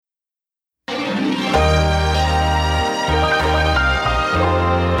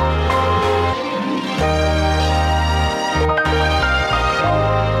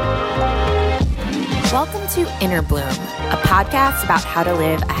to Inner Bloom, a podcast about how to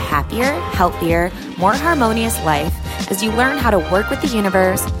live a happier, healthier, more harmonious life as you learn how to work with the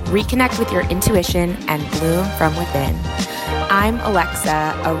universe, reconnect with your intuition, and bloom from within. I'm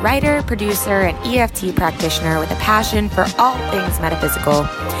Alexa, a writer, producer, and EFT practitioner with a passion for all things metaphysical.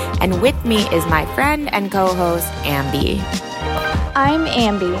 And with me is my friend and co-host, Ambi. I'm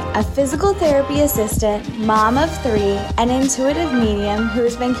Ambi, a physical therapy assistant, mom of 3, an intuitive medium who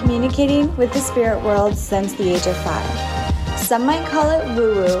has been communicating with the spirit world since the age of 5. Some might call it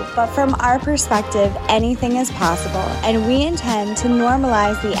woo-woo, but from our perspective, anything is possible, and we intend to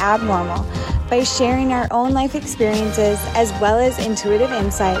normalize the abnormal by sharing our own life experiences as well as intuitive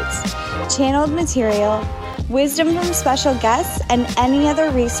insights, channeled material, wisdom from special guests, and any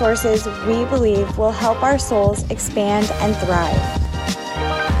other resources we believe will help our souls expand and thrive.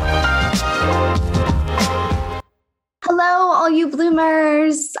 Hello, all you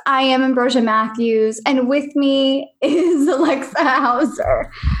bloomers. I am Ambrosia Matthews, and with me is Alexa Hauser.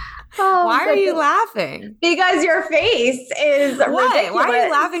 Oh, why are you laughing? Because your face is ridiculous. Why are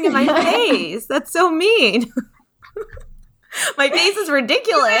you laughing at my face? That's so mean. My face is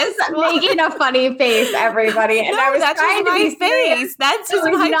ridiculous. Making a funny face, everybody. And no, I was that's trying just to my be face. serious. That's just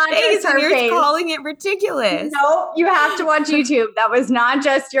my face, and you're face. calling it ridiculous. No, you have to watch YouTube. That was not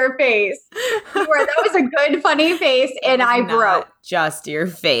just your face. That was a good, funny face, and I broke. Just your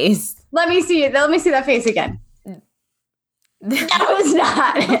face. Let me see it. Let me see that face again. That was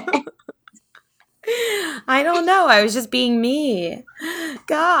not. I don't know. I was just being me.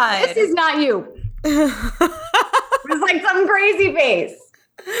 God. This is not you. It was like some crazy face.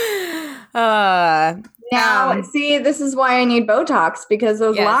 Now, see, this is why I need Botox, because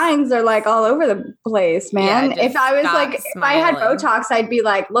those lines are like all over the place, man. Yeah, if I was like, smiling. if I had Botox, I'd be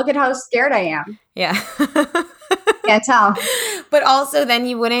like, look at how scared I am. Yeah. Can't tell. But also then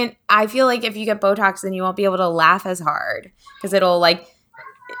you wouldn't, I feel like if you get Botox, then you won't be able to laugh as hard because it'll like,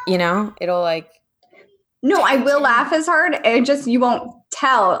 it'll like. No, I will laugh as hard. It just, you won't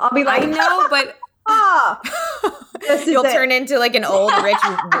tell. I'll be like, I know, but. You'll turn into like an old rich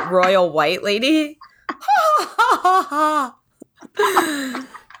royal white lady. That's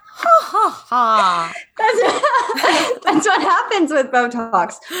what happens with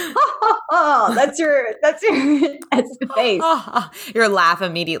Botox. That's the face. Your laugh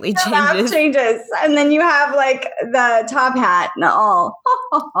immediately changes. Laugh changes, and then you have like the top hat and all.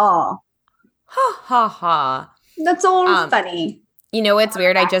 That's all funny. You know what's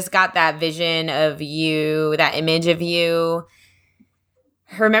weird? I just got that vision of you, that image of you.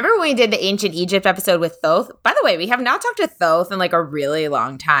 Remember when we did the Ancient Egypt episode with Thoth? By the way, we have not talked to Thoth in like a really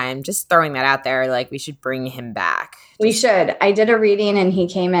long time. Just throwing that out there. Like we should bring him back. We should. I did a reading and he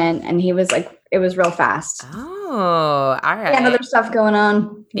came in and he was like, it was real fast. Oh, all right. He had other stuff going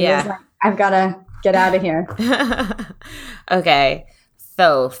on. He was like, I've got to get out of here. Okay.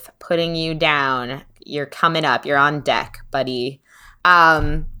 Thoth, putting you down. You're coming up. You're on deck, buddy.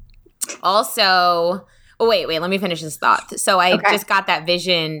 Also, wait, let me finish this thought. So I just got that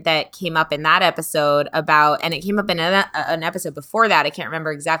vision that came up in that episode about, and it came up in an episode before that. I can't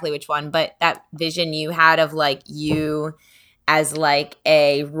remember exactly which one, but that vision you had of like you as like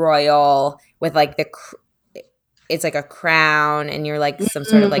a royal with like it's like a crown and you're like some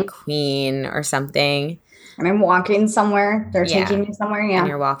sort of like queen or something. And I'm walking somewhere. They're taking me somewhere. Yeah. And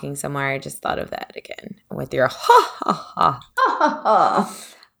you're walking somewhere. I just thought of that again with your ha.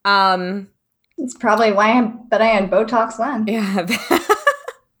 It's probably why I had Botox then. Yeah.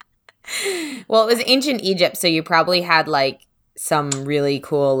 Well, it was ancient Egypt, so you probably had like some really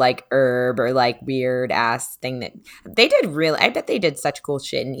cool like herb or like weird ass thing that they did I bet they did such cool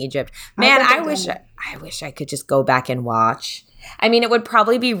shit in Egypt. Man, I wish I could just go back and watch. I mean, it would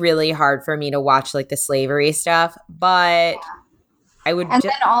probably be really hard for me to watch like the slavery stuff, but I would. And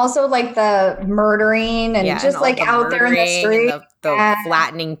then also like the murdering and just like out there in the street. The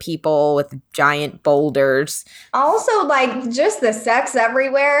flattening people with giant boulders. Also like just the sex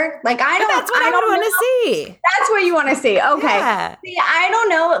everywhere. Like that's what I don't want to see. That's what you want to see. Okay. Yeah. See, I don't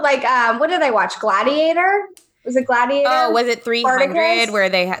know. Like, what did I watch? Gladiator? Was it Gladiator? Oh, was it 300 where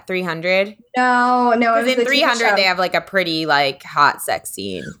they had 300? No. Because in 300 they have like a pretty like hot sex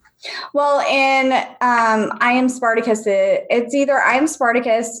scene. Well, in I Am Spartacus, it's either I Am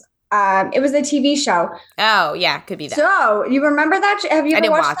Spartacus. It was a TV show. Oh, yeah, could be that. So you remember that? Have you ever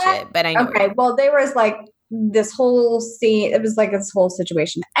watched that? I didn't watch it, but I know. Okay, well, there was like this whole scene. It was like this whole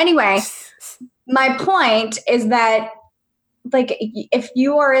situation. Anyway, my point is that like if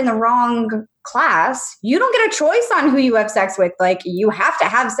you are in the wrong class, you don't get a choice on who you have sex with. Like you have to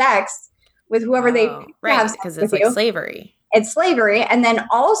have sex with whoever they have sex because with it's like you. slavery. It's slavery. And then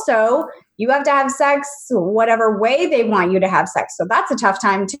also you have to have sex whatever way they want you to have sex. So that's a tough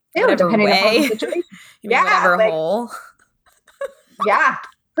time too, depending on the situation. Whatever hole. Yeah,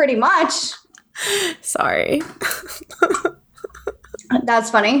 pretty much. Sorry.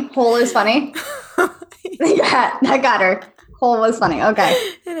 That's funny. Hole is funny. Yeah, that got her. Hole was funny. Okay.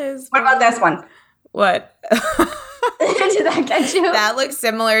 It is. What about this one? What? Did that get you? That looks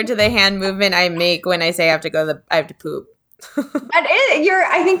similar to the hand movement I make when I say I have to poop.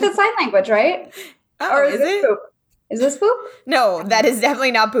 I think that's sign language, right? Oh, or is it? Poop? Is this poop? No, that is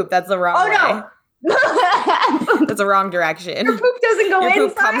definitely not poop. That's the wrong way. No. That's the wrong direction. Your poop doesn't go Your inside.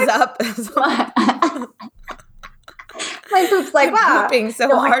 poop comes up. My poop's like, wow. I'm pooping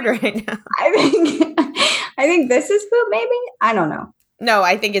so hard right now. I think this is poop, maybe? I don't know. No,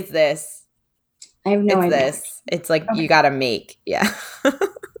 I think it's this. I have no idea. It's this. It's like you gotta make. Yeah.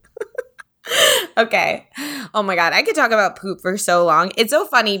 Okay. Oh my God. I could talk about poop for so long. It's so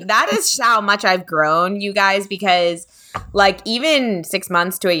funny. That is how much I've grown, you guys, because like even 6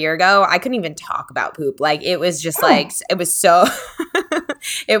 months to a year ago, I couldn't even talk about poop. Like it was just like, it was so,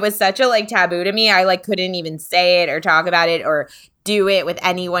 it was such a like taboo to me. I like couldn't even say it or talk about it or do it with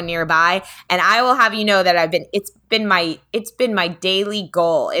anyone nearby. And I will have you know that it's been my daily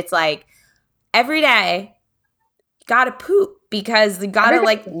goal. It's like every day, gotta poop because you gotta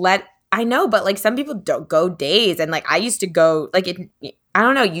I know, but like some people don't go days, and like I used to go like it. I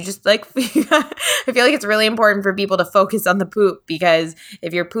don't know. You just like I feel like it's really important for people to focus on the poop because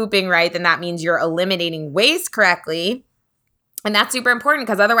if you're pooping right, then that means you're eliminating waste correctly, and that's super important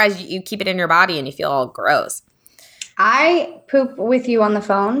because otherwise you keep it in your body and you feel all gross. I poop with you on the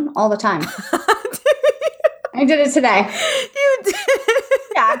phone all the time. I did it today. You did?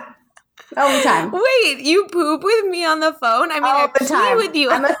 Yeah. All the time. Wait, you poop with me on the phone? I mean, all the time. With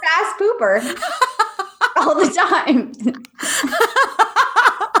you. I'm a fast pooper. All the time.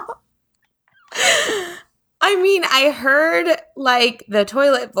 I mean, I heard like the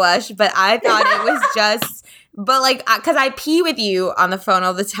toilet flush, but I thought it was just, but like, because I pee with you on the phone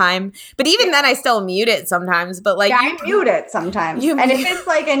all the time. But even then, I still mute it sometimes. But like, I mute it sometimes. And if it's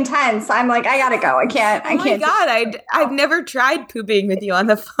like intense, I'm like, I gotta go. I can't. Oh my God, I've never tried pooping with you on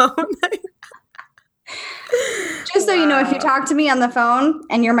the phone. Just so you know, if you talk to me on the phone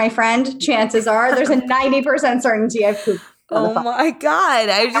and you're my friend, chances are there's a 90% certainty I've pooped. Oh my God.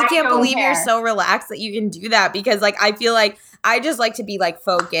 I just can't believe you're so relaxed that you can do that because like I feel like I just like to be like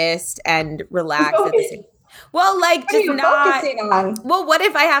focused and relaxed at the same. Well, like just not focusing on. Well, what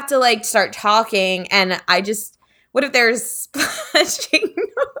if I have to like start talking and what if there's splashing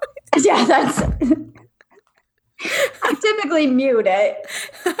noise? Yeah, that's I typically mute it.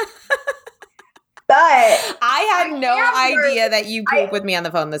 But I had no idea that you poop with me on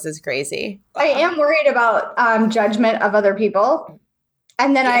the phone. This is crazy. I am worried about judgment of other people.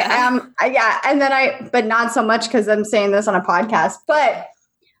 And then but not so much because I'm saying this on a podcast. But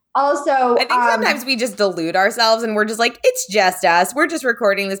also, I think sometimes we just delude ourselves and we're just like, it's just us. We're just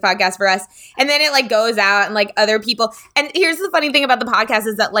recording this podcast for us. And then it like goes out and like other people. And here's the funny thing about the podcast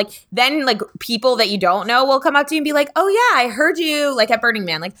is that like then like people that you don't know will come up to you and be like, oh yeah, I heard you like at Burning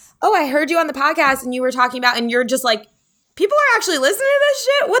Man. Like, oh, I heard you on the podcast and you were talking about, and you're just like, people are actually listening to this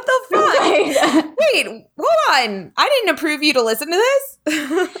shit? What the fuck? Wait, hold on. I didn't approve you to listen to this.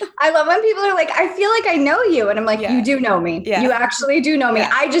 I love when people are like, I feel like I know you. And I'm like, you do know me. Yeah. You actually do know me. Yeah.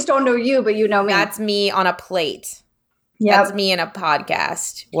 I just don't know you, but you know me. That's me on a plate. Yeah. That's me in a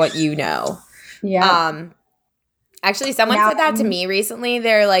podcast, what you know. Yeah. Actually, someone said that to me recently.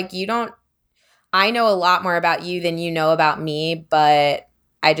 They're like, I know a lot more about you than you know about me, but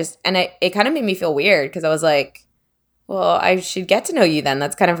it kind of made me feel weird because I was like, well, I should get to know you then.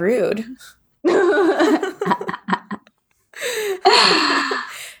 That's kind of rude.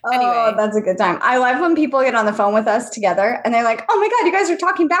 Oh, that's a good time. I love when people get on the phone with us together and they're like, oh my God, you guys are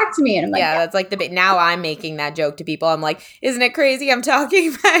talking back to me. And I'm like, yeah, that's like now I'm making that joke to people. I'm like, isn't it crazy? I'm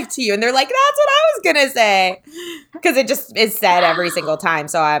talking back to you. And they're like, that's what I was going to say. Because it just is said every single time.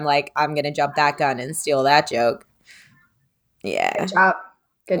 So I'm like, I'm going to jump that gun and steal that joke. Yeah. Good job.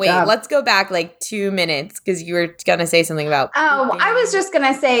 Wait, let's go back like 2 minutes because you were going to say something about pooping. I was just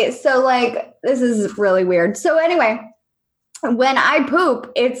going to say, so like, this is really weird. So anyway, when I poop,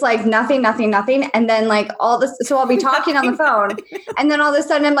 it's like nothing. And then like all this, so I'll be talking on the phone and then all of a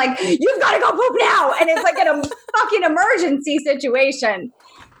sudden I'm like, you've got to go poop now. And it's like in a fucking emergency situation.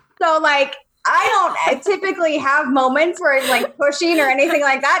 So like, I don't typically have moments where I'm like pushing or anything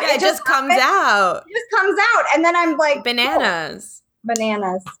like that. Yeah, it just comes out. It just comes out. And then I'm like, bananas.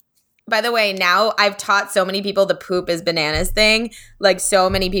 Bananas. By the way, now I've taught so many people the poop is bananas thing, like so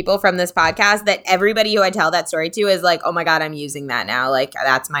many people from this podcast, that everybody who I tell that story to is like, oh my God, I'm using that now. Like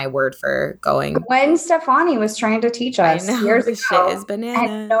that's my word for going. When Stefani was trying to teach us years ago, shit is banana.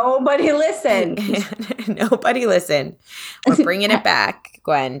 And nobody listened. Nobody listened. We're bringing it back,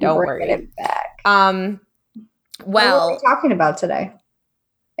 Gwen. Don't worry. It back. Well, what are we talking about today?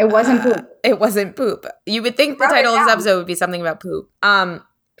 It wasn't poop. It wasn't poop. You would think the title of this episode would be something about poop.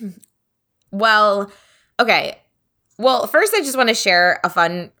 Well, okay. Well, first I just want to share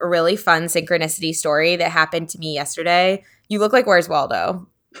a really fun synchronicity story that happened to me yesterday. You look like Where's Waldo?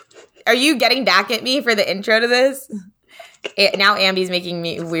 Are you getting back at me for the intro to this? Now Ambi's making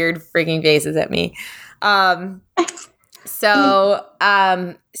me weird freaking faces at me. So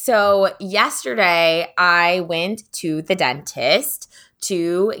yesterday I went to the dentist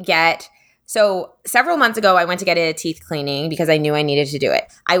to get – so several months ago, I went to get a teeth cleaning because I knew I needed to do it.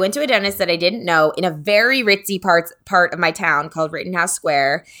 I went to a dentist that I didn't know in a very ritzy part of my town called Rittenhouse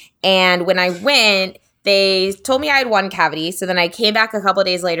Square. And when I went, they told me I had one cavity. So then I came back a couple of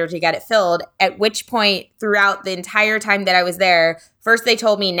days later to get it filled, at which point throughout the entire time that I was there, first they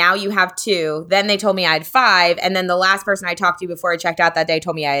told me, now you have 2. Then they told me I had 5. And then the last person I talked to before I checked out that day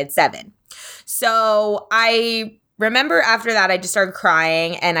told me I had 7. So I remember after that, I just started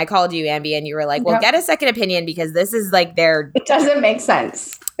crying and I called you, Ambi, and you were like, well, get a second opinion because this is like it doesn't make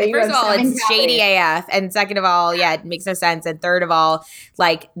sense. First of all, it's shady AF. And second of all, yeah, it makes no sense. And third of all,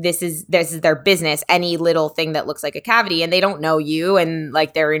 like this is their business. Any little thing that looks like a cavity and they don't know you. And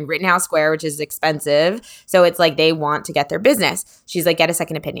like they're in Rittenhouse Square, which is expensive. So it's like they want to get their business. She's like, get a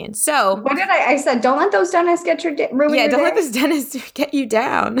second opinion. So what did I said, don't let those dentists get your ruin. Yeah, don't let those dentists get you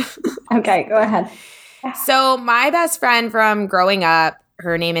down. Okay, go ahead. So my best friend from growing up,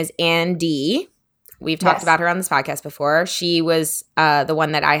 her name is Andy. We've talked about her on this podcast before. She was the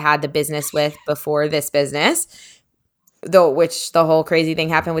one that I had the business with before this business, which the whole crazy thing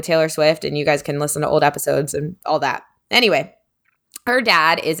happened with Taylor Swift, and you guys can listen to old episodes and all that. Anyway, her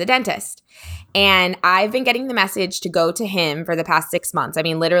dad is a dentist, and I've been getting the message to go to him for the past 6 months. I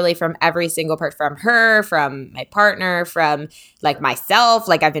mean, literally from every single part, from her, from my partner, from like myself.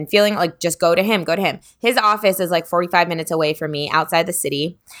 Like I've been feeling like just go to him. His office is like 45 minutes away from me outside the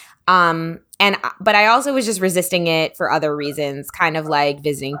city. But I also was just resisting it for other reasons, kind of like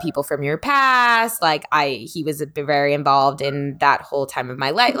visiting people from your past. Like he was very involved in that whole time of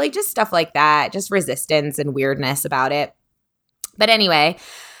my life, like just stuff like that, just resistance and weirdness about it. But anyway,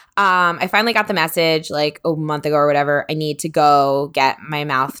 I finally got the message like a month ago or whatever. I need to go get my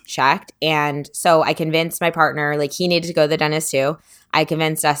mouth checked. And so I convinced my partner, like he needed to go to the dentist too. I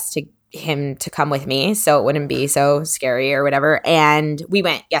convinced him to come with me so it wouldn't be so scary or whatever. And we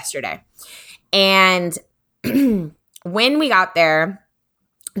went yesterday. And when we got there,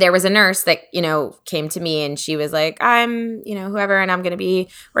 there was a nurse that, came to me and she was like, I'm, whoever, and I'm going to be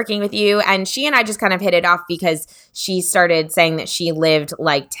working with you. And she and I just kind of hit it off because she started saying that she lived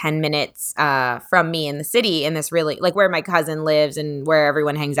like 10 minutes from me in the city in this really, like where my cousin lives and where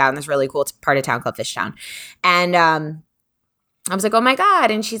everyone hangs out in this really cool part of town called Fishtown. And I was like, oh my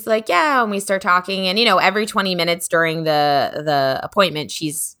God. And she's like, yeah. And we start talking. And, every 20 minutes during the appointment,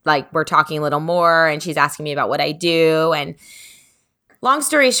 she's like, we're talking a little more and she's asking me about what I do. And long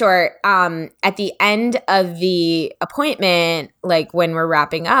story short, at the end of the appointment, like when we're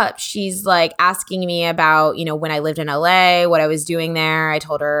wrapping up, she's like asking me about, when I lived in LA, what I was doing there. I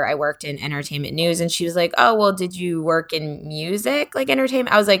told her I worked in entertainment news. And she was like, oh, well, did you work in music, like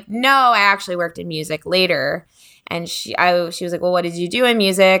entertainment? I was like, no, I actually worked in music later. And she was like, well, what did you do in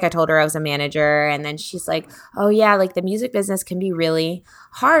music? I told her I was a manager. And then she's like, oh, yeah, like the music business can be really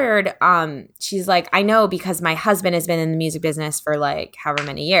hard. She's like, I know because my husband has been in the music business for like however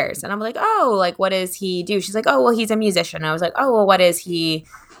many years. And I'm like, oh, like what does he do? She's like, oh, well, he's a musician. And I was like, oh, well, what is he?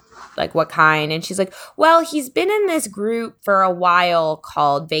 Like what kind? And she's like, well, he's been in this group for a while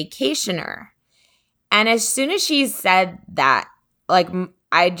called Vacationer. And as soon as she said that, like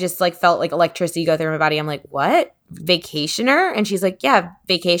I just like felt like electricity go through my body. I'm like, what? Vacationer? And she's like, yeah,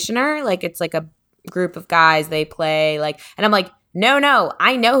 Vacationer. Like it's like a group of guys, they play like, and I'm like, no,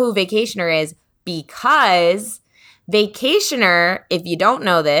 I know who Vacationer is because Vacationer, if you don't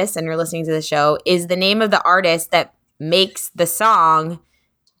know this and you're listening to the show, is the name of the artist that makes the song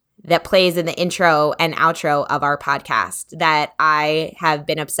that plays in the intro and outro of our podcast that I have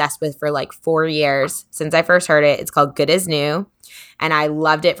been obsessed with for like 4 years since I first heard it. It's called Good As New. And I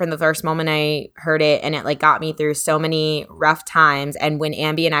loved it from the first moment I heard it. And it like got me through so many rough times. And when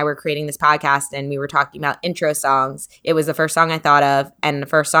Ambi and I were creating this podcast and we were talking about intro songs, it was the first song I thought of and the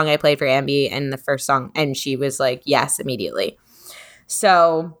first song I played for Ambi and the first song. And she was like, yes, immediately.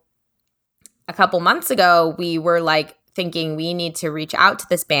 So a couple months ago, we were like thinking we need to reach out to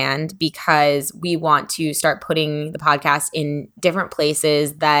this band because we want to start putting the podcast in different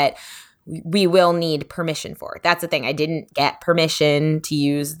places that we will need permission for. That's the thing. I didn't get permission to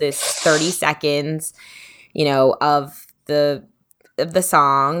use this 30 seconds, of the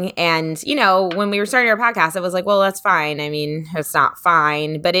song. And, when we were starting our podcast, I was like, well, that's fine. I mean, it's not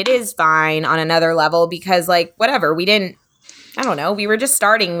fine, but it is fine on another level because like, whatever, we were just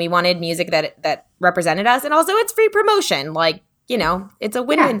starting. We wanted music that represented us. And also it's free promotion. Like, it's a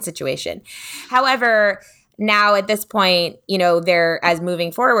win-win situation. However, now at this point, as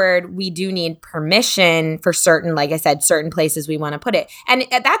moving forward, we do need permission for certain, like I said, certain places we want to put it. And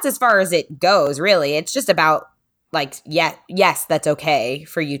that's as far as it goes, really. It's just about like, yes, that's okay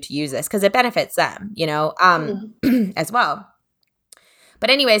for you to use this because it benefits them, as well. But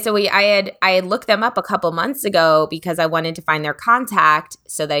anyway, so I had looked them up a couple months ago because I wanted to find their contact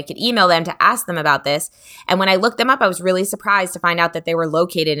so that I could email them to ask them about this. And when I looked them up, I was really surprised to find out that they were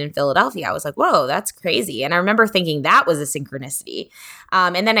located in Philadelphia. I was like, whoa, that's crazy. And I remember thinking that was a synchronicity.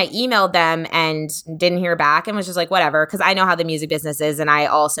 And then I emailed them and didn't hear back and was just like, whatever, because I know how the music business is. And I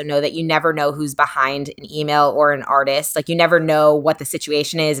also know that you never know who's behind an email or an artist. Like you never know what the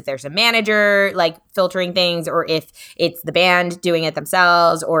situation is, if there's a manager like filtering things or if it's the band doing it themselves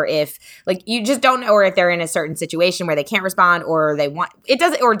or if like you just don't know or if they're in a certain situation where they can't respond or they want it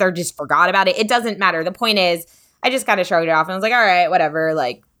doesn't or they're just forgot about it. It doesn't matter. The point is I just kind of shrugged it off and was like, all right, whatever,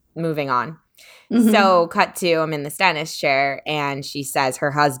 like moving on. Mm-hmm. So cut to I'm in the dentist chair and she says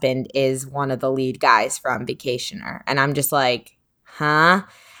her husband is one of the lead guys from Vacationer. And I'm just like, huh?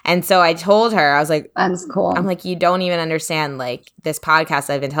 And so I told her, I was like, that's cool. I'm like, you don't even understand like this podcast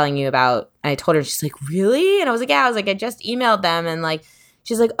I've been telling you about. And I told her, she's like, really? And I was like, yeah. I was like, I just emailed them. And like,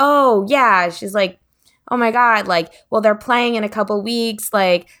 she's like, oh yeah. She's like, oh my God. Like, well, they're playing in a couple weeks.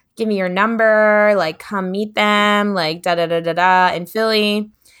 Like, give me your number. Like, come meet them. Like, in Philly.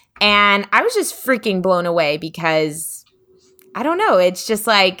 And I was just freaking blown away because I don't know. It's just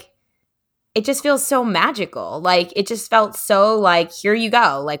like, it just feels so magical. Like, it just felt so like, here you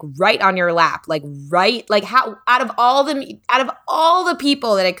go, like right on your lap, like right, like how out of all the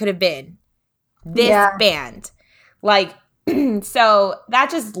people that it could have been, this band, like, so that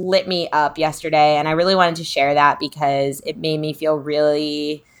just lit me up yesterday. And I really wanted to share that because it made me feel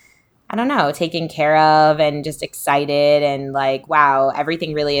really, I don't know, taken care of and just excited and like, wow,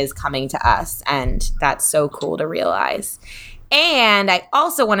 everything really is coming to us. And that's so cool to realize. And I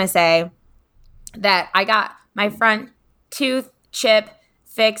also want to say that I got my front tooth chip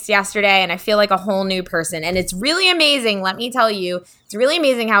fixed yesterday and I feel like a whole new person. And it's really amazing. Let me tell you, it's really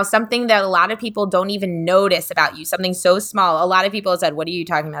amazing how something that a lot of people don't even notice about you, something so small. A lot of people have said, what are you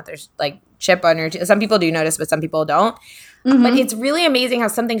talking about? There's like chip on your tooth. Some people do notice, but some people don't. Mm-hmm. But it's really amazing how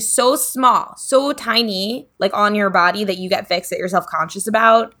something so small, so tiny, like on your body that you get fixed that you're self-conscious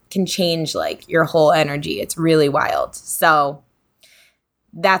about can change like your whole energy. It's really wild. So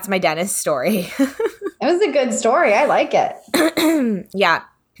that's my dentist story. It was a good story. I like it. Yeah.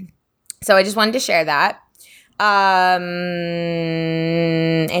 So I just wanted to share that. And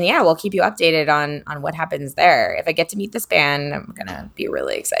yeah, we'll keep you updated on what happens there. If I get to meet this band, I'm going to be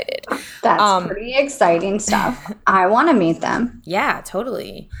really excited. That's pretty exciting stuff. I want to meet them. Yeah,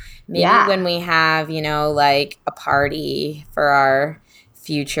 totally. Maybe when we have, like a party for our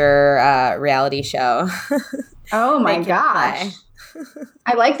future reality show. Oh my gosh.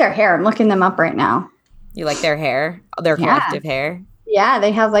 I like their hair. I'm looking them up right now. You like their hair? Their collective hair? Yeah,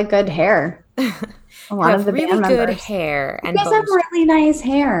 they have like good hair. A lot of the really band good members. Hair. And you guys have really nice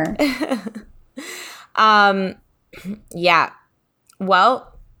hair. Yeah.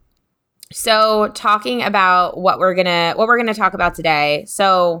 Well, so talking about what we're gonna talk about today.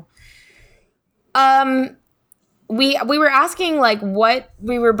 So, we were asking like what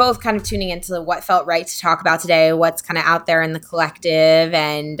we were both kind of tuning into what felt right to talk about today, what's kind of out there in the collective,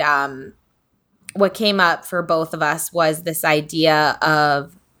 and what came up for both of us was this idea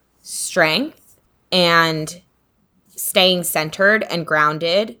of strength and staying centered and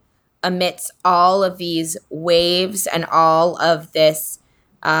grounded amidst all of these waves and all of this,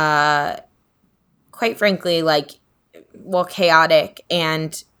 quite frankly, like, well, chaotic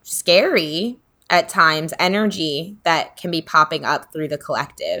and scary at times energy that can be popping up through the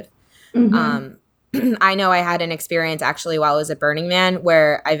collective. Mm-hmm. I know I had an experience actually while I was at Burning Man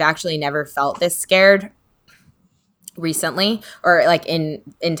where I've actually never felt this scared recently, or like in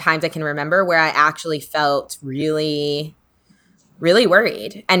times I can remember, where I actually felt really, really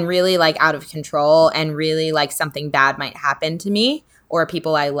worried and really like out of control and really like something bad might happen to me or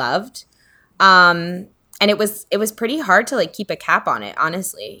people I loved. And it was pretty hard to like keep a cap on it,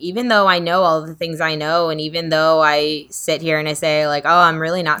 honestly. Even though I know all the things I know, and even though I sit here and I say like, oh, I'm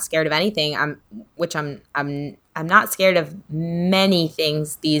really not scared of anything. I'm not scared of many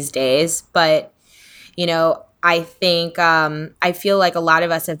things these days, but you know, I think I feel like a lot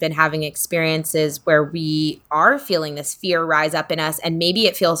of us have been having experiences where we are feeling this fear rise up in us, and maybe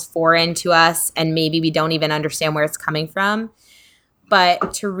it feels foreign to us, and maybe we don't even understand where it's coming from.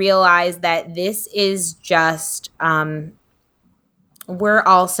 But to realize that this is just we're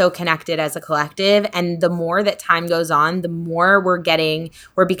all so connected as a collective, and the more that time goes on, the more we're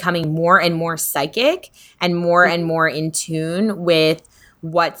becoming more and more psychic and more in tune with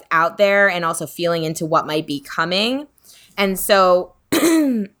what's out there, and also feeling into what might be coming. And so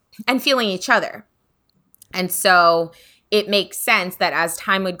and feeling each other. And so it makes sense that as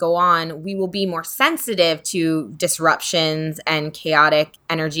time would go on, we will be more sensitive to disruptions and chaotic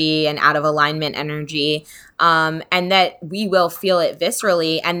energy and out of alignment energy, and that we will feel it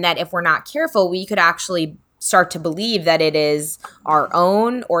viscerally, and that if we're not careful, we could actually start to believe that it is our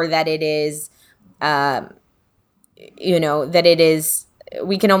own, or that it is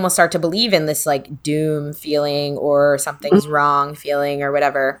we can almost start to believe in this like doom feeling, or something's wrong feeling, or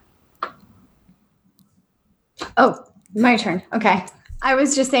whatever. Oh, my turn. Okay. I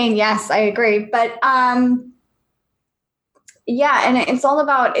was just saying, yes, I agree. But yeah, and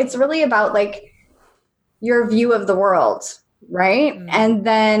it's really about like your view of the world, right? Mm-hmm. And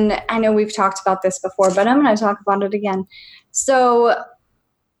then I know we've talked about this before, but I'm going to talk about it again. So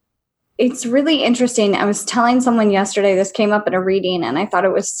it's really interesting. I was telling someone yesterday, this came up in a reading, and I thought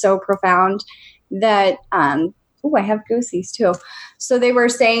it was so profound that, I have goosies too. So they were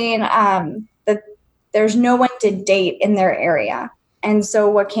saying that there's no one to date in their area. And so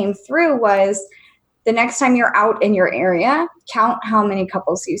what came through was, the next time you're out in your area, count how many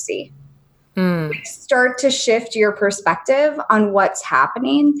couples you see. Start to shift your perspective on what's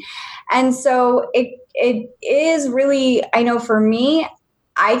happening. And so it is really, I know for me,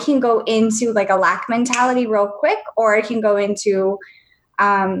 I can go into like a lack mentality real quick, or I can go into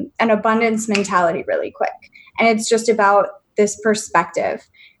an abundance mentality really quick. And it's just about this perspective.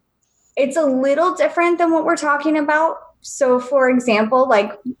 It's a little different than what we're talking about. So for example,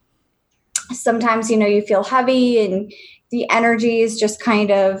 like sometimes, you feel heavy, and the energy is just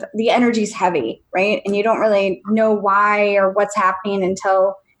the energy's heavy, right? And you don't really know why or what's happening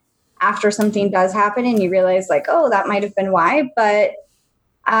until after something does happen, and you realize like, oh, that might have been why. But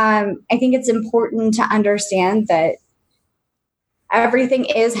I think it's important to understand that everything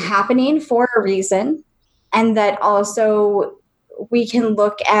is happening for a reason, and that also we can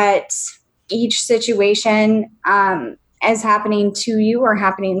look at each situation as happening to you or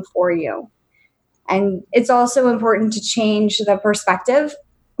happening for you. And it's also important to change the perspective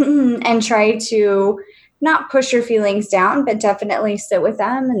and try to not push your feelings down, but definitely sit with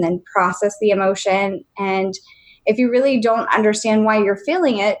them and then process the emotion. And if you really don't understand why you're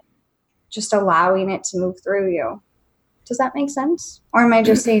feeling it, just allowing it to move through you. Does that make sense? Or am I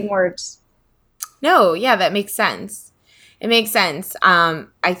just saying words? No, yeah, that makes sense. It makes sense.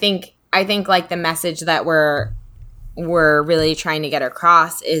 I think like the message that we're really trying to get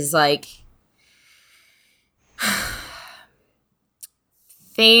across is like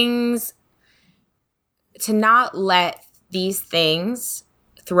things, to not let these things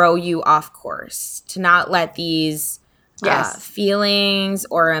throw you off course, to not let these feelings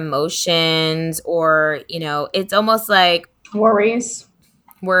or emotions, or, it's almost like worries.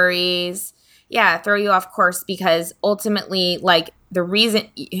 Yeah, throw you off course, because ultimately, like,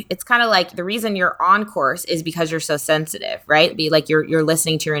 it's kind of like the reason you're on course is because you're so sensitive, right? Be like you're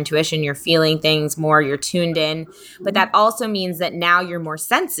listening to your intuition, you're feeling things more, you're tuned in. But that also means that now you're more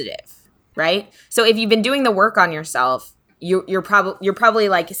sensitive, right? So if you've been doing the work on yourself, you're probably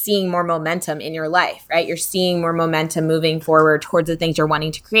like seeing more momentum in your life, right? You're seeing more momentum moving forward towards the things you're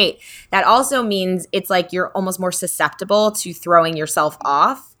wanting to create. That also means it's like you're almost more susceptible to throwing yourself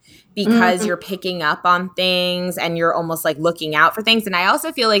off, because you're picking up on things and you're almost like looking out for things. And I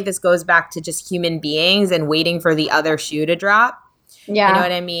also feel like this goes back to just human beings and waiting for the other shoe to drop. Yeah. You know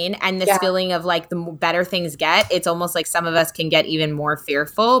what I mean? And this feeling of like the better things get, it's almost like some of us can get even more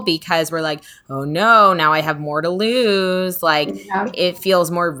fearful, because we're like, oh no, now I have more to lose. Like it feels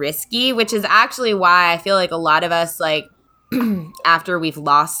more risky, which is actually why I feel like a lot of us, like, after we've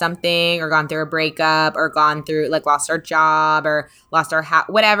lost something or gone through a breakup or gone through like lost our job or lost our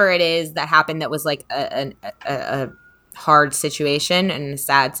whatever it is that happened that was like a hard situation and a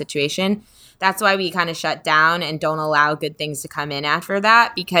sad situation, that's why we kind of shut down and don't allow good things to come in after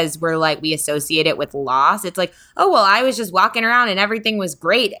that, because we're like, we associate it with loss. It's like, oh, well, I was just walking around and everything was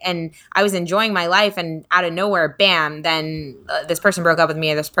great and I was enjoying my life, and out of nowhere, bam, then this person broke up with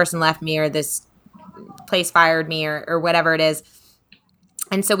me, or this person left me, or this place fired me, or whatever it is.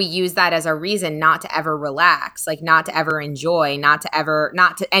 And so we use that as a reason not to ever relax, like not to ever enjoy, not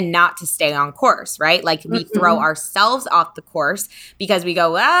to stay on course, right? Like we throw ourselves off the course because we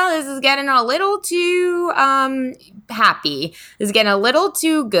go, well, this is getting a little too happy. This is getting a little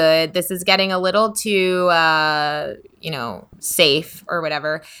too good. This is getting a little too, safe or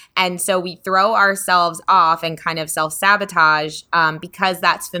whatever. And so we throw ourselves off and kind of self-sabotage because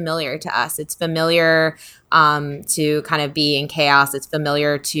that's familiar to us. It's familiar to kind of be in chaos. It's familiar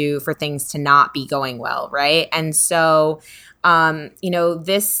for things to not be going well, right? And so,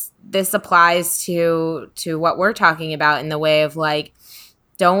 this applies to what we're talking about in the way of like,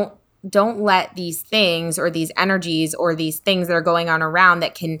 don't let these things or these energies or these things that are going on around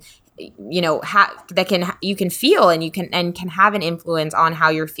that can, you can feel and can have an influence on how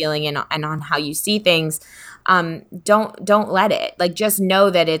you're feeling and on how you see things. Don't let it. Like, just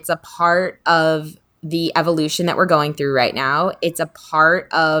know that it's a part of the evolution that we're going through right now. It's a part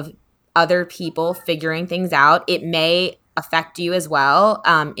of other people figuring things out. It may affect you as well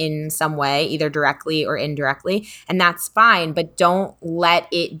in some way, either directly or indirectly, and that's fine. But don't let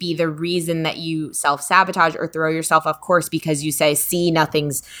it be the reason that you self-sabotage or throw yourself off course because you say, see,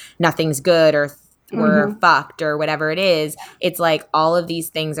 nothing's good, or we're fucked, or whatever it is. It's like all of these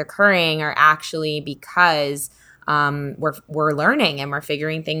things occurring are actually because we're learning and we're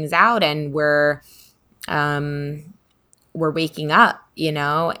figuring things out, and we're waking up,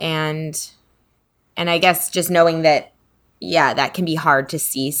 and I guess just knowing that, yeah, that can be hard to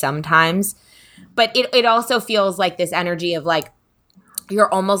see sometimes, but it also feels like this energy of like,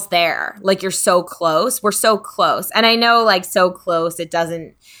 you're almost there. Like, you're so close. We're so close. And I know, like, so close,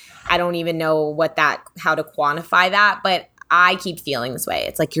 I don't even know how to quantify that, but I keep feeling this way.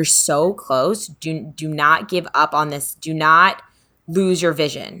 It's like, you're so close. Do not give up on this. Do not lose your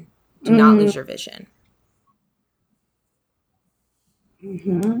vision. Do not lose your vision.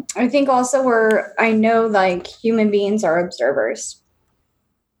 I think also I know like human beings are observers.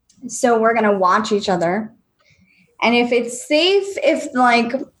 So we're going to watch each other. And if it's safe, if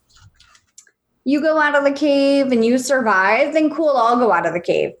like you go out of the cave and you survive, then cool, I'll go out of the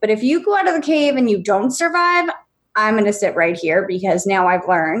cave. But if you go out of the cave and you don't survive, I'm going to sit right here because now I've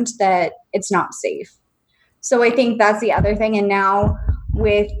learned that it's not safe. So I think that's the other thing. And now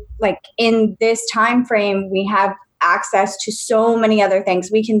with like in this time frame, we have access to so many other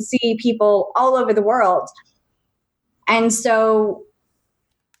things. We can see people all over the world. And so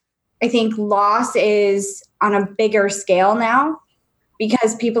I think loss is on a bigger scale now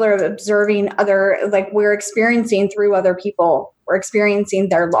because people are observing we're experiencing through other people. We're experiencing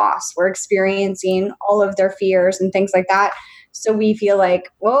their loss. We're experiencing all of their fears and things like that. So we feel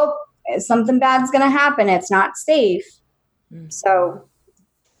like, well, something bad's going to happen. It's not safe. So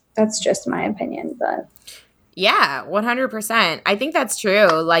that's just my opinion, but yeah, 100%. I think that's true.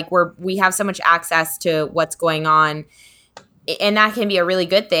 Like we have so much access to what's going on, and that can be a really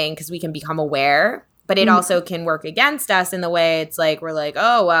good thing because we can become aware, but it also can work against us in the way it's like, we're like,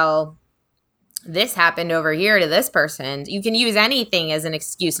 oh, well, this happened over here to this person. You can use anything as an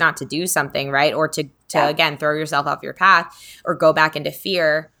excuse not to do something, right? Or to again, throw yourself off your path or go back into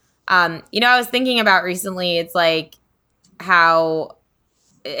fear. I was thinking about recently, it's like how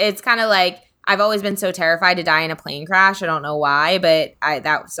it's kind of like, I've always been so terrified to die in a plane crash. I don't know why, but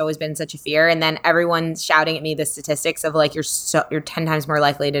that's always been such a fear. And then everyone's shouting at me the statistics of like, you're 10 times more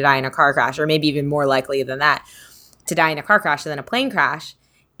likely to die in a car crash, or maybe even more likely than that to die in a car crash than a plane crash.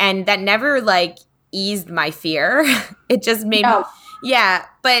 And that never like eased my fear. It just made me, yeah.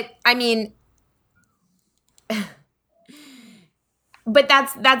 But I mean, but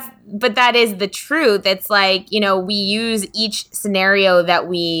that is the truth. It's like, we use each scenario that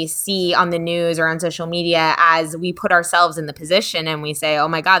we see on the news or on social media as we put ourselves in the position and we say, oh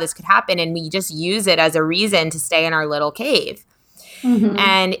my God, this could happen. And we just use it as a reason to stay in our little cave.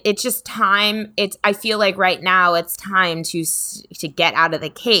 And it's just time. I feel like right now it's time to get out of the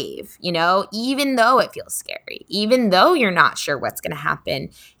cave, even though it feels scary, even though you're not sure what's going to happen.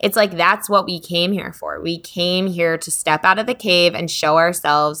 It's like, that's what we came here for. We came here to step out of the cave and show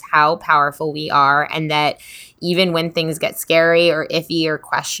ourselves how powerful we are. And that even when things get scary or iffy or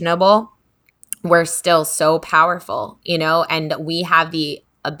questionable, we're still so powerful, and we have the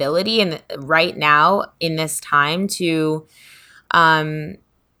ability right now in this time to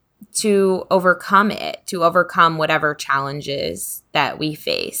to overcome it, to overcome whatever challenges that we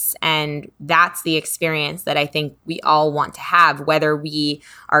face. And that's the experience that I think we all want to have, whether we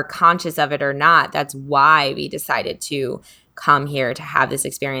are conscious of it or not. That's why we decided to come here to have this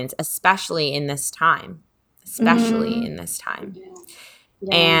experience, especially in this time, in this time.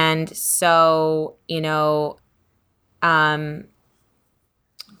 Yeah. And so,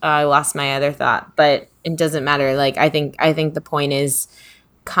 I lost my other thought, but it doesn't matter. Like, I think the point is,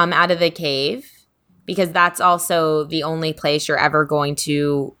 come out of the cave, because that's also the only place you're ever going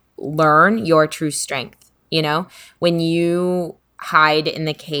to learn your true strength. When you hide in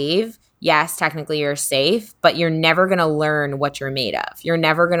the cave, yes, technically you're safe, but you're never going to learn what you're made of. You're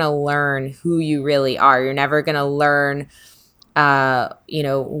never going to learn who you really are. You're never going to learn, where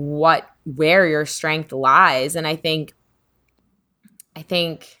your strength lies. And I think I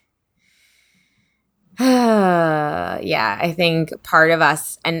think part of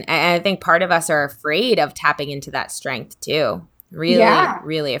us, and I think part of us are afraid of tapping into that strength too. Really,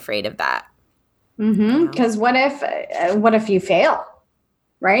 really afraid of that. Because what if you fail,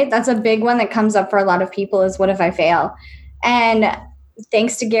 right? That's a big one that comes up for a lot of people is, what if I fail? And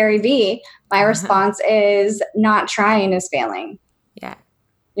thanks to Gary Vee, my response is, not trying is failing. Yeah.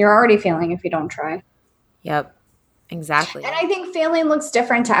 You're already failing if you don't try. Yep. Exactly. And I think failing looks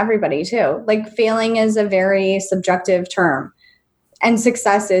different to everybody too. Like, failing is a very subjective term, and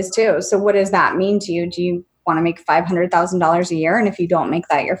success is too. So what does that mean to you? Do you want to make $500,000 a year? And if you don't make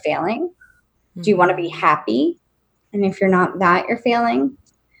that, you're failing. Do you want to be happy? And if you're not that, you're failing.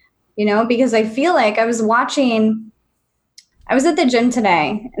 Because I feel like I was at the gym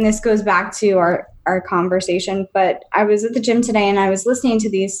today, and this goes back to our conversation, but I was at the gym today and I was listening to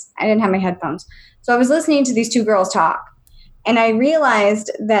I didn't have my headphones. So I was listening to these two girls talk, and I realized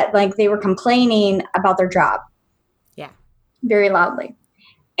that they were complaining about their job. Yeah. Very loudly.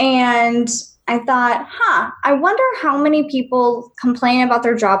 And I thought, I wonder how many people complain about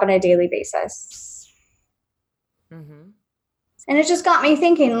their job on a daily basis. And it just got me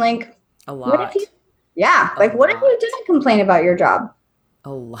thinking, a lot. What if you didn't complain about your job? A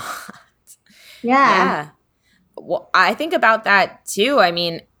lot. Yeah. Well, I think about that too. I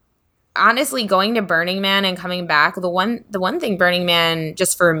mean, honestly, going to Burning Man and coming back, the one thing Burning Man,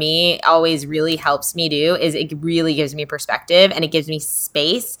 just for me, always really helps me do is it really gives me perspective, and it gives me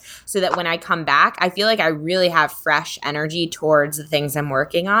space so that when I come back, I feel like I really have fresh energy towards the things I'm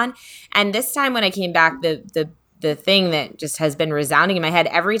working on. And this time when I came back, the thing that just has been resounding in my head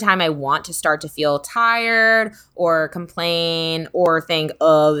every time I want to start to feel tired or complain or think,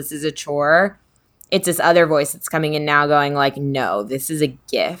 oh, this is a chore, it's this other voice that's coming in now going no, this is a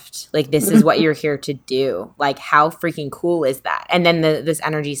gift. This is what you're here to do. How freaking cool is that? And then this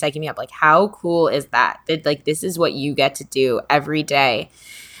energy psyching me up. How cool is that? That this is what you get to do every day.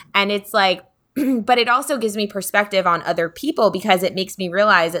 And it's but it also gives me perspective on other people, because it makes me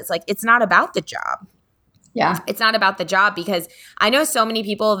realize it's not about the job. Yeah. It's not about the job, because I know so many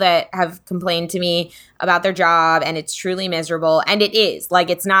people that have complained to me about their job, and it's truly miserable. And it is.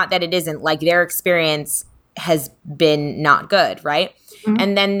 It's not that it isn't. Their experience has been not good, right?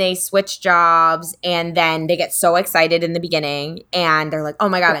 And then they switch jobs, and then they get so excited in the beginning, and they're like, oh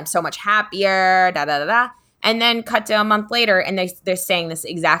my God, I'm so much happier, da da da da. And then cut to a month later, and they're saying this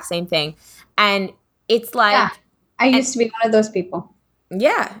exact same thing. And it's I used to be one of those people.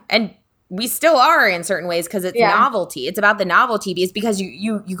 Yeah. And we still are in certain ways, because it's novelty. It's about the novelty. It's because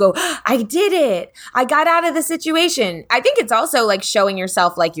you go, I did it. I got out of the situation. I think it's also showing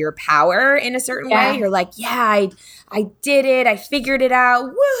yourself your power in a certain way. You're I did it. I figured it out.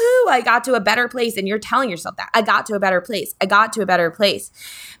 Woohoo. I got to a better place. And you're telling yourself that. I got to a better place. I got to a better place.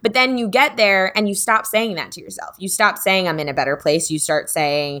 But then you get there and you stop saying that to yourself. You stop saying I'm in a better place. You start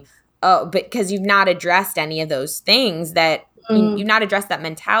saying, oh, because you've not addressed any of those things that you've not addressed that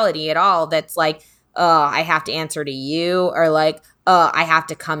mentality at all. That's I have to answer to you, or I have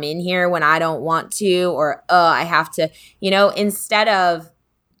to come in here when I don't want to, or I have to, instead of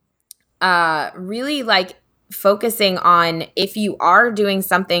really focusing on, if you are doing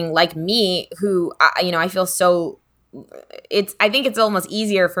something like me, who, I feel so, I think it's almost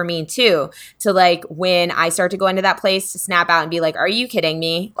easier for me too, to when I start to go into that place, to snap out and be are you kidding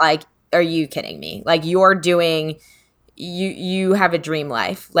me? Are you kidding me? You're doing, you have a dream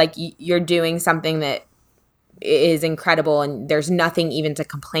life. You're doing something that is incredible, and there's nothing even to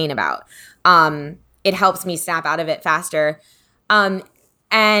complain about. It helps me snap out of it faster. And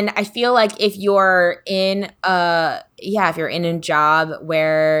I feel if you're in if you're in a job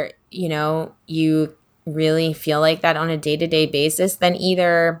where, you really feel like that on a day-to-day basis, then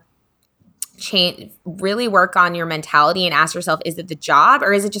either really work on your mentality and ask yourself, is it the job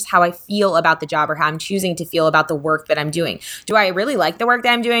or is it just how I feel about the job or how I'm choosing to feel about the work that I'm doing? Do I really like the work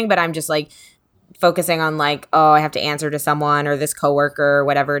that I'm doing, but I'm just like focusing on like, oh, I have to answer to someone or this coworker or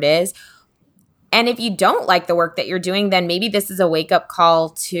whatever it is? And if you don't like the work that you're doing, then maybe this is a wake-up call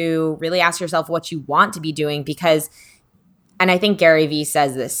to really ask yourself what you want to be doing, because and I think Gary Vee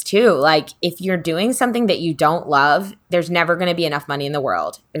says this too. Like, if you're doing something that you don't love, there's never going to be enough money in the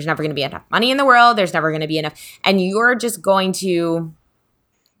world. There's never going to be enough money in the world. There's never going to be enough. And you're just going to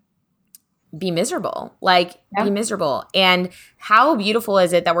be miserable. Be miserable. And how beautiful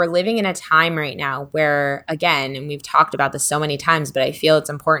is it that we're living in a time right now where, again, and we've talked about this so many times, but I feel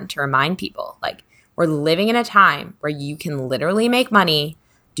it's important to remind people, like, we're living in a time where you can literally make money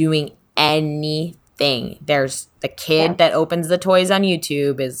doing anything. There's the kid that opens the toys on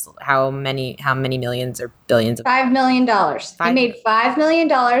YouTube is how many millions or billions of $5 million. He made $5 million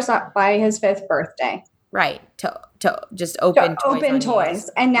by his 5th birthday. Right. To just open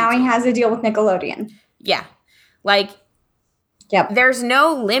toys. And now he has a deal with Nickelodeon. Yeah. Like, there's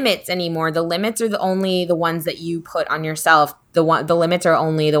no limits anymore. The limits are only the ones that you put on yourself. The limits are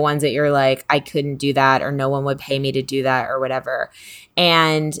only the ones that you're like, I couldn't do that, or no one would pay me to do that, or whatever.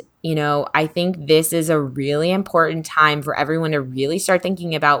 And, you know, I think this is a really important time for everyone to really start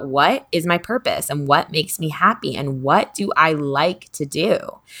thinking about, what is my purpose and what makes me happy and what do I like to do?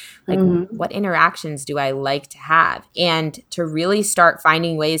 Like, what interactions do I like to have? And to really start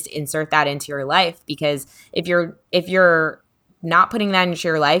finding ways to insert that into your life, because if you're not putting that into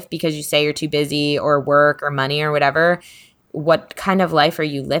your life because you say you're too busy or work or money or whatever, what kind of life are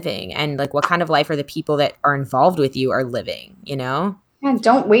you living? And like, what kind of life are the people that are involved with you are living, you know? Yeah,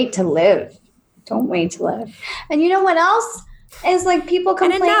 don't wait to live. Don't wait to live. And you know what else is like people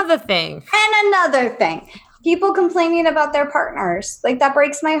complain? And another thing. People complaining about their partners. Like, that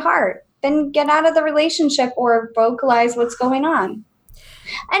breaks my heart. Then get out of the relationship or vocalize what's going on.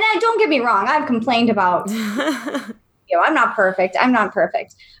 And don't get me wrong. I've complained about, I'm not perfect.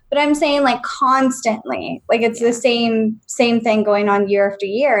 But I'm saying, like, constantly, like, it's the same thing going on year after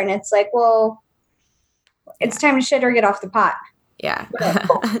year. And it's like, well, it's time to shit or get off the pot. Yeah.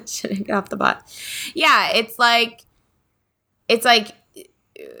 Shit or get off the pot. Yeah. It's like,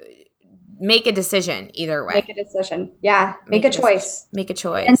 make a decision either way. Make a decision. Yeah. Make a choice. Make a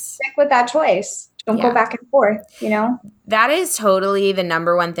choice. And stick with that choice. Don't go back and forth, you know? That is totally the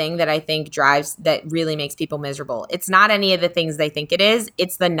number one thing that I think that really makes people miserable. It's not any of the things they think it is.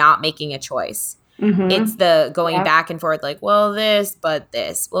 It's the not making a choice. Mm-hmm. It's the going back and forth, like, well, this, but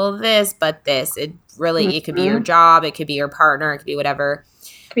this. Well, this, but this. It really, it could be your job. It could be your partner. It could be whatever.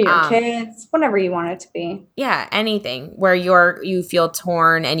 It could be your kids, whatever you want it to be. Yeah, anything where you feel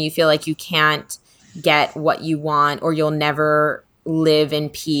torn and you feel like you can't get what you want, or you'll never live in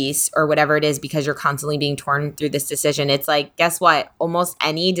peace, or whatever it is, because you're constantly being torn through this decision. It's like, guess what? Almost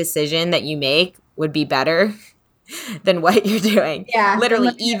any decision that you make would be better than what you're doing. Yeah.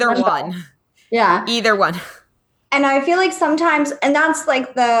 Literally either one. Yeah. Either one. And I feel like sometimes, and that's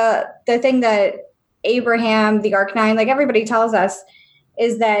like the thing that Abraham, the Arc-9, like everybody tells us,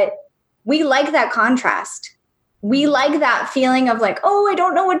 is that we like that contrast. We like that feeling of like, oh, I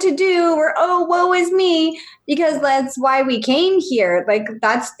don't know what to do, or, oh, woe is me, because that's why we came here. Like,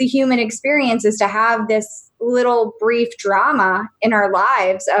 that's the human experience, is to have this little brief drama in our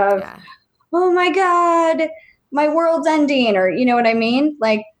lives of, oh my God, my world's ending, or, you know what I mean?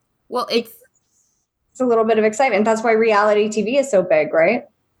 Like, well, it's a little bit of excitement. That's why reality TV is so big, right?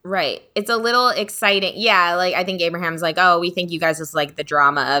 Right. It's a little exciting. Yeah. Like, I think Abraham's like, oh, we think you guys just like the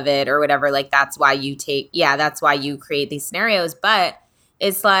drama of it or whatever. Like, that's why you that's why you create these scenarios. But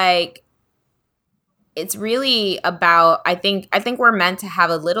it's like, it's really about, I think we're meant to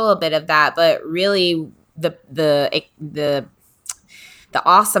have a little bit of that, but really the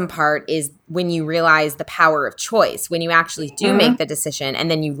awesome part is when you realize the power of choice, when you actually do make the decision,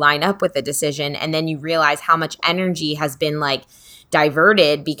 and then you line up with the decision, and then you realize how much energy has been like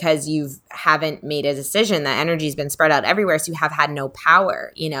diverted because you haven't made a decision. That energy has been spread out everywhere, so you have had no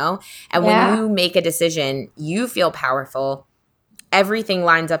power, you know? And when you make a decision, you feel powerful. Everything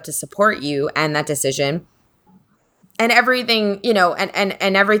lines up to support you and that decision. And everything, you know,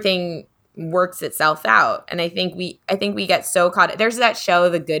 and everything works itself out. And I think we get so caught. There's that show,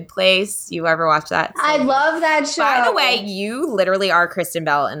 The Good Place. You ever watch that? I love that show. By the way, you literally are Kristen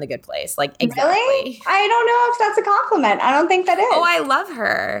Bell in The Good Place. Like, exactly. Really? I don't know if that's a compliment. I don't think that is. Oh, I love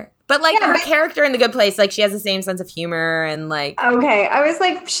her. But like her character in The Good Place, like she has the same sense of humor and like. Okay, I was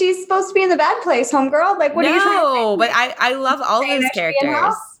like, she's supposed to be in The Bad Place, homegirl. Like, what are you trying to say? No, but I love all those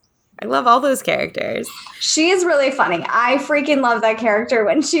characters. I love all those characters. She is really funny. I freaking love that character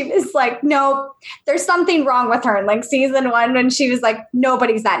when she was like, nope, there's something wrong with her. In like season 1, when she was like,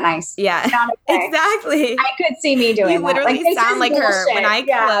 nobody's that nice. Yeah, okay. Exactly. I could see me doing you literally that. Like, sound like her. When I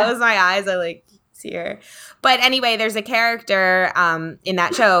yeah. close my eyes, I like see her. But anyway, there's a character in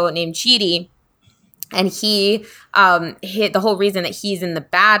that show named Chidi. And he the whole reason that he's in the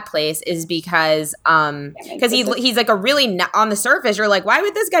bad place is because he's like a really on the surface you're like, why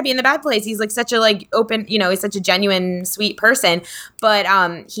would this guy be in the bad place? He's like such a like open, he's such a genuine sweet person, but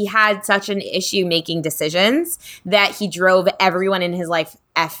he had such an issue making decisions that he drove everyone in his life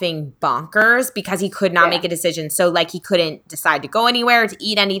effing bonkers because he could not make a decision. So like he couldn't decide to go anywhere, to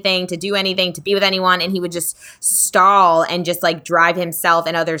eat anything, to do anything, to be with anyone, and he would just stall and just like drive himself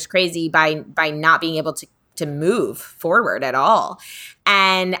and others crazy by not being able to move forward at all.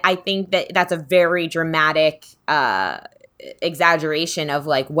 And I think that that's a very dramatic exaggeration of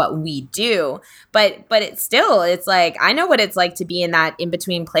like what we do, but it's like I know what it's like to be in that in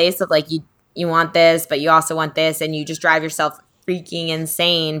between place of like you want this but you also want this, and you just drive yourself freaking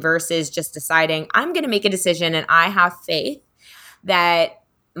insane versus just deciding I'm going to make a decision and I have faith that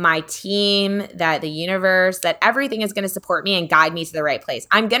my team, that the universe, that everything is going to support me and guide me to the right place.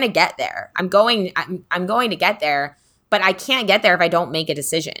 I'm going to get there. I'm going to get there, but I can't get there if I don't make a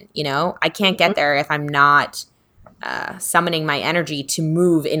decision. I can't get there if I'm not summoning my energy to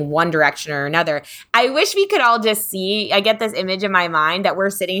move in one direction or another. I wish we could all just see, I get this image in my mind that we're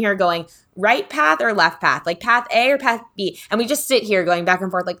sitting here going right path or left path, like path A or path B. And we just sit here going back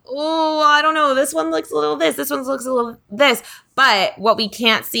and forth like, oh, I don't know. This one looks a little this one looks a little this. But what we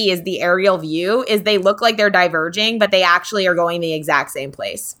can't see is the aerial view is they look like they're diverging, but they actually are going the exact same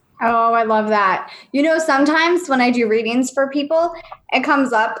place. Oh, I love that. Sometimes when I do readings for people, it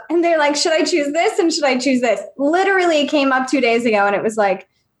comes up and they're like, should I choose this and should I choose this? Literally, it came up 2 days ago and it was like,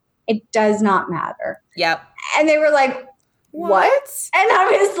 it does not matter. Yep. And they were like, what? And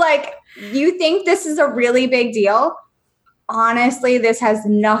I was like, you think this is a really big deal? Honestly, this has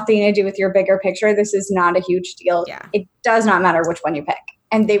nothing to do with your bigger picture. This is not a huge deal. Yeah. It does not matter which one you pick.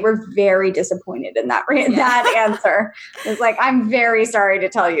 And they were very disappointed in that answer. It's like, I'm very sorry to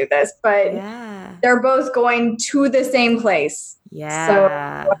tell you this, but they're both going to the same place. Yeah.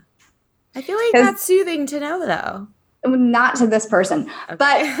 So I feel like that's soothing to know, though. Not to this person. Okay.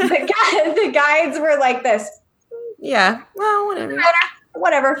 But the guides were like this. Yeah. Well,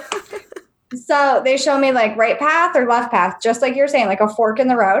 whatever. So they show me like right path or left path, just like you're saying, like a fork in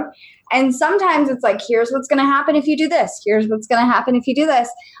the road. And sometimes it's like, here's what's going to happen if you do this. Here's what's going to happen if you do this.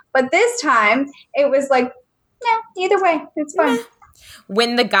 But this time it was like, either way, it's fine. Meh.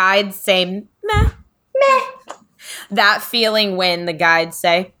 When the guides say, meh. That feeling when the guides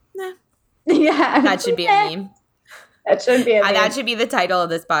say, meh. Yeah. That should be a meme. That should be a meme. That should be the title of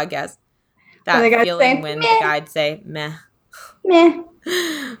this podcast. That feeling when the guides say, meh. Meh.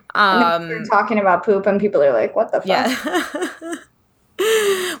 We're talking about poop and people are like, what the fuck? Yeah.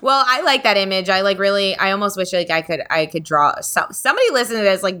 Well, I like that image. I almost wish like I could draw somebody listen to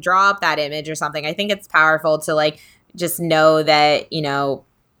this, like draw up that image or something. I think it's powerful to like just know that,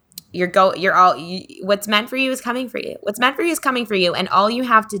 what's meant for you is coming for you. What's meant for you is coming for you. And all you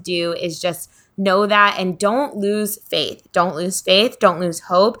have to do is just know that and don't lose faith. Don't lose faith. Don't lose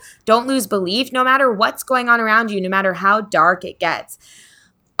hope. Don't lose belief, no matter what's going on around you, no matter how dark it gets.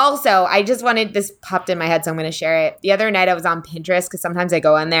 Also, this popped in my head, so I'm going to share it. The other night I was on Pinterest because sometimes I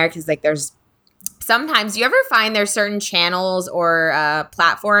go on there because like sometimes you ever find there's certain channels or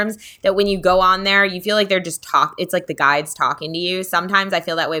platforms that when you go on there, you feel like they're just it's like the guides talking to you. Sometimes I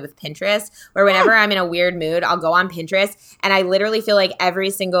feel that way with Pinterest, where whenever I'm in a weird mood, I'll go on Pinterest and I literally feel like every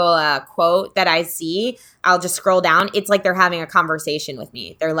single quote that I see, I'll just scroll down. It's like they're having a conversation with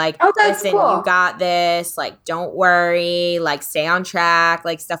me. They're like, listen, cool. You got this. Like, don't worry. Like, stay on track.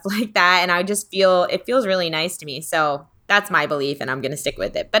 Like, stuff like that. And I just it feels really nice to me. So that's my belief and I'm going to stick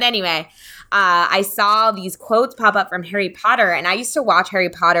with it. But anyway, I saw these quotes pop up from Harry Potter, and I used to watch Harry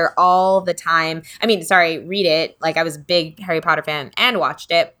Potter all the time. Read it. Like, I was a big Harry Potter fan and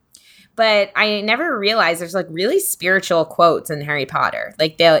watched it. But I never realized there's like really spiritual quotes in Harry Potter.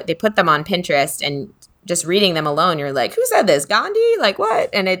 Like they put them on Pinterest, and just reading them alone, you're like, who said this? Gandhi? Like what?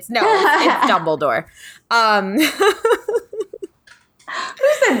 And it's Dumbledore. Who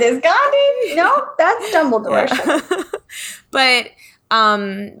said this? Gandhi? No, that's Dumbledore. Yeah.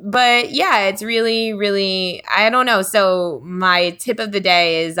 But yeah, it's really, really, I don't know. So my tip of the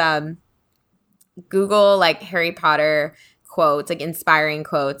day is Google like Harry Potter quotes, like inspiring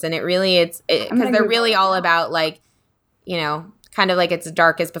quotes. And because they're really all about like, kind of like it's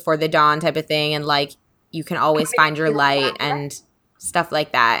darkest before the dawn type of thing. And like, you can always find your light. And stuff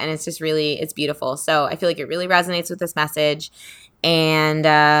like that. And it's just really, it's beautiful. So I feel like it really resonates with this message. And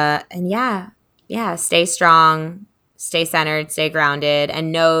yeah, stay strong, stay centered, stay grounded,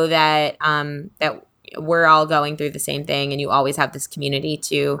 and know that that we're all going through the same thing, and you always have this community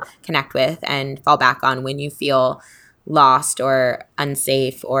to connect with and fall back on when you feel lost or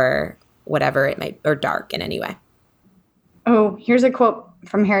unsafe or whatever it might, or dark in any way. Oh, here's a quote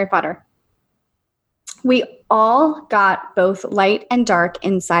from Harry Potter. We all got both light and dark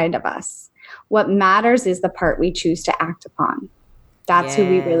inside of us. What matters is the part we choose to act upon. That's who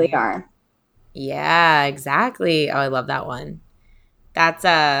we really are. Yeah, exactly. Oh, I love that one. That's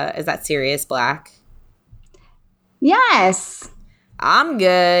is that Sirius Black? Yes. I'm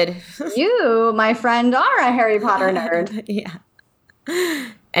good. You, my friend, are a Harry Potter nerd. Yeah.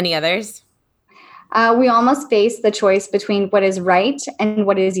 Any others? We almost face the choice between what is right and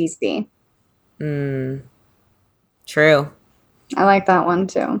what is easy. True. I like that one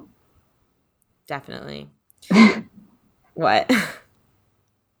too. Definitely. What?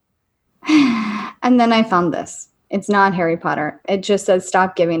 And then I found this. It's not Harry Potter. It just says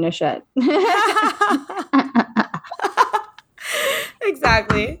stop giving a shit.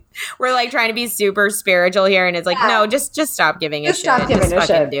 Exactly. We're like trying to be super spiritual here, and it's like, no, just stop giving a shit. Stop giving just a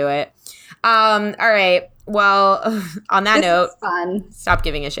fucking shit. do it. All right. Well, on that note, is fun. Stop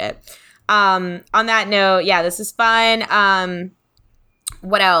giving a shit. On that note, yeah, this is fun.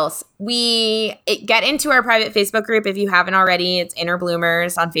 What else? We get into our private Facebook group if you haven't already. It's Inner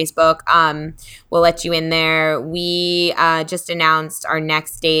Bloomers on Facebook. We'll let you in there. We just announced our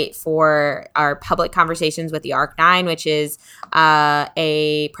next date for our public conversations with the Arc9, which is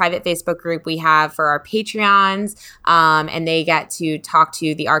a private Facebook group we have for our Patreons. And they get to talk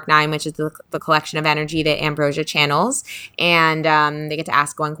to the Arc9, which is the collection of energy that Ambrosia channels. And they get to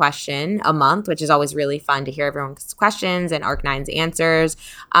ask one question a month, which is always really fun to hear everyone's questions and Arc9's answers.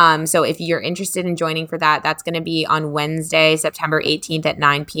 So if you're interested in joining for that, that's going to be on Wednesday, September 18th at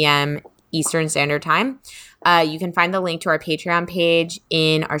 9 p.m. Eastern Standard Time. You can find the link to our Patreon page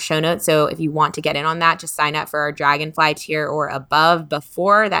in our show notes. So if you want to get in on that, just sign up for our Dragonfly tier or above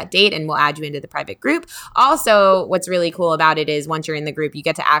before that date, and we'll add you into the private group. Also, what's really cool about it is once you're in the group, you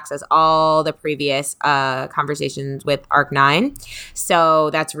get to access all the previous conversations with Arc9.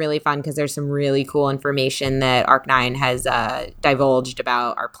 So that's really fun because there's some really cool information that Arc9 has divulged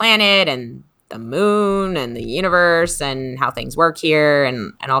about our planet and the moon and the universe and how things work here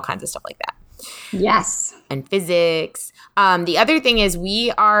and all kinds of stuff like that. Yes. And physics. The other thing is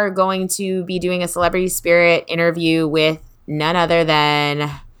we are going to be doing a celebrity spirit interview with none other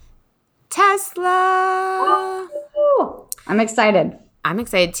than Tesla. Ooh, I'm excited. I'm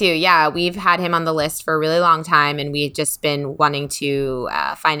excited too. Yeah, we've had him on the list for a really long time, and we've just been wanting to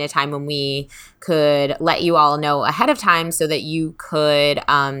find a time when we could let you all know ahead of time so that you could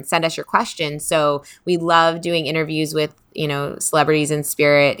send us your questions. So we love doing interviews with, celebrities in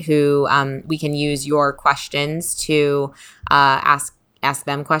spirit who we can use your questions to ask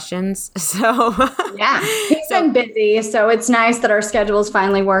them questions. So yeah, he's been busy, so it's nice that our schedules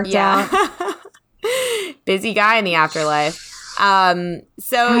finally worked out. Busy guy in the afterlife. God,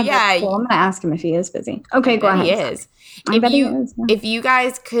 yeah, cool. I'm gonna ask him if he is busy. Okay, go ahead. He is. If you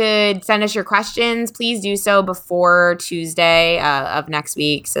guys could send us your questions, please do so before Tuesday of next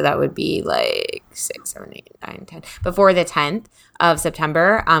week. So that would be like 6, 7, 8, 9, 10, before the 10th of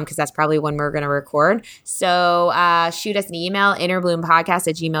September, because that's probably when we're going to record. So shoot us an email,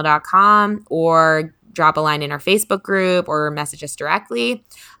 innerbloompodcast@gmail.com, or drop a line in our Facebook group or message us directly,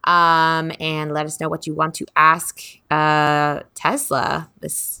 and let us know what you want to ask Tesla,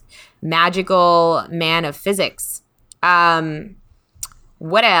 this magical man of physics.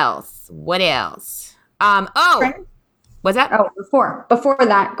 What else? What's that? Oh, before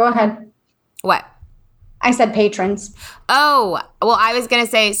that, go ahead. What? I said patrons. Oh, well, I was going to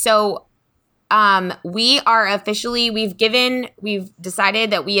say, so we are officially, we've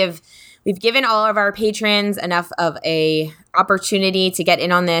decided that we've given all of our patrons enough of a opportunity to get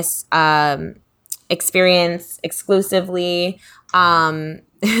in on this experience exclusively. And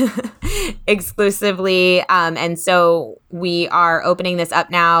so we are opening this up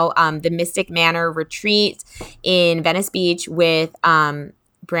now. The Mystic Manor retreat in Venice Beach with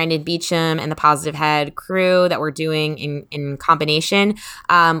Brandon Beecham and the Positive Head crew that we're doing in combination.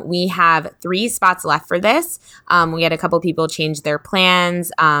 We have 3 spots left for this. We had a couple people change their plans.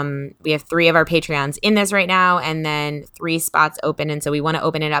 We have 3 of our Patreons in this right now, and then 3 spots open. And so we want to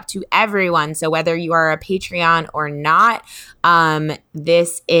open it up to everyone. So whether you are a Patreon or not,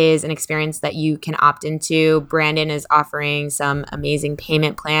 this is an experience that you can opt into. Brandon is offering some amazing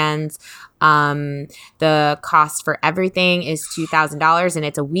payment plans. The cost for everything is $2,000, and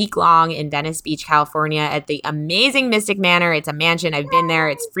it's a week long in Venice Beach, California at the amazing Mystic Manor. It's a mansion. I've been there.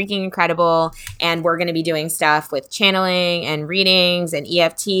 It's freaking incredible. And we're going to be doing stuff with channeling and readings and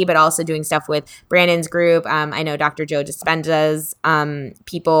EFT, but also doing stuff with Brandon's group. I know Dr. Joe Dispenza's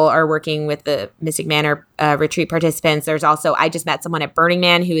people are working with the Mystic Manor retreat participants. There's also, I just met someone at Burning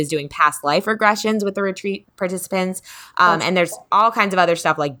Man who is doing past life regressions with the retreat participants. And there's all kinds of other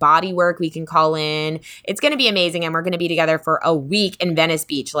stuff like body work we can call in. It's going to be amazing. And we're going to be together for a week in Venice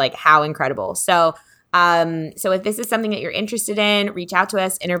Beach. Like, how incredible. So if this is something that you're interested in, reach out to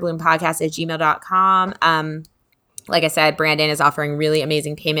us, innerbloom@gmail.com. Like I said, Brandon is offering really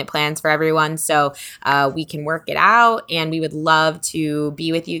amazing payment plans for everyone. So we can work it out, and we would love to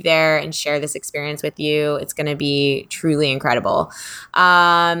be with you there and share this experience with you. It's going to be truly incredible.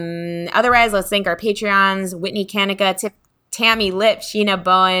 Otherwise, let's thank our Patreons: Whitney Kanika, Tammy Lip, Sheena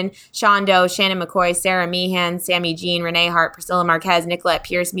Bowen, Sean Doe, Shannon McCoy, Sarah Meehan, Sammy Jean, Renee Hart, Priscilla Marquez, Nicolette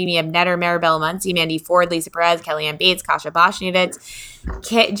Pierce, Mimi Ebnetter, Maribel Muncie, Mandy Ford, Lisa Perez, Kellyanne Bates, Kasha Boshnevitz,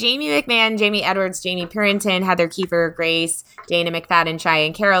 Jamie McMahon, Jamie Edwards, Jamie Purinton, Heather Kiefer, Grace, Dana McFadden,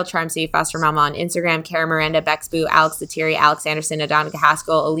 Cheyenne Carroll, Charm City Foster Mama on Instagram, Kara Miranda, Bexboo, Alex Lettieri, Alex Anderson, Adonica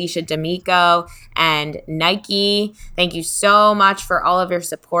Haskell, Alicia D'Amico, and Nike. Thank you so much for all of your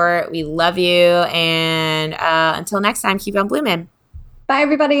support. We love you. And until next time, keep on blooming. Bye,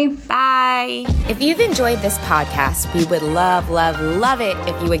 everybody. Bye. If you've enjoyed this podcast, we would love, love, love it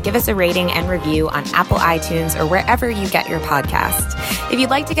if you would give us a rating and review on Apple iTunes or wherever you get your podcast. If you'd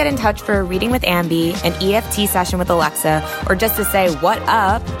like to get in touch for a reading with Ambi, an EFT session with Alexa, or just to say what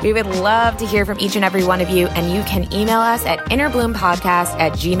up, we would love to hear from each and every one of you, and you can email us at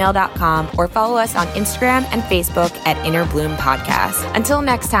innerbloom.podcast@gmail.com or follow us on Instagram and Facebook at Innerbloom Podcast. Until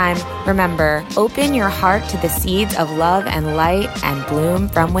next time, remember, open your heart to the seeds of love and light and bloom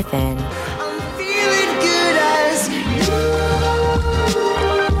from within.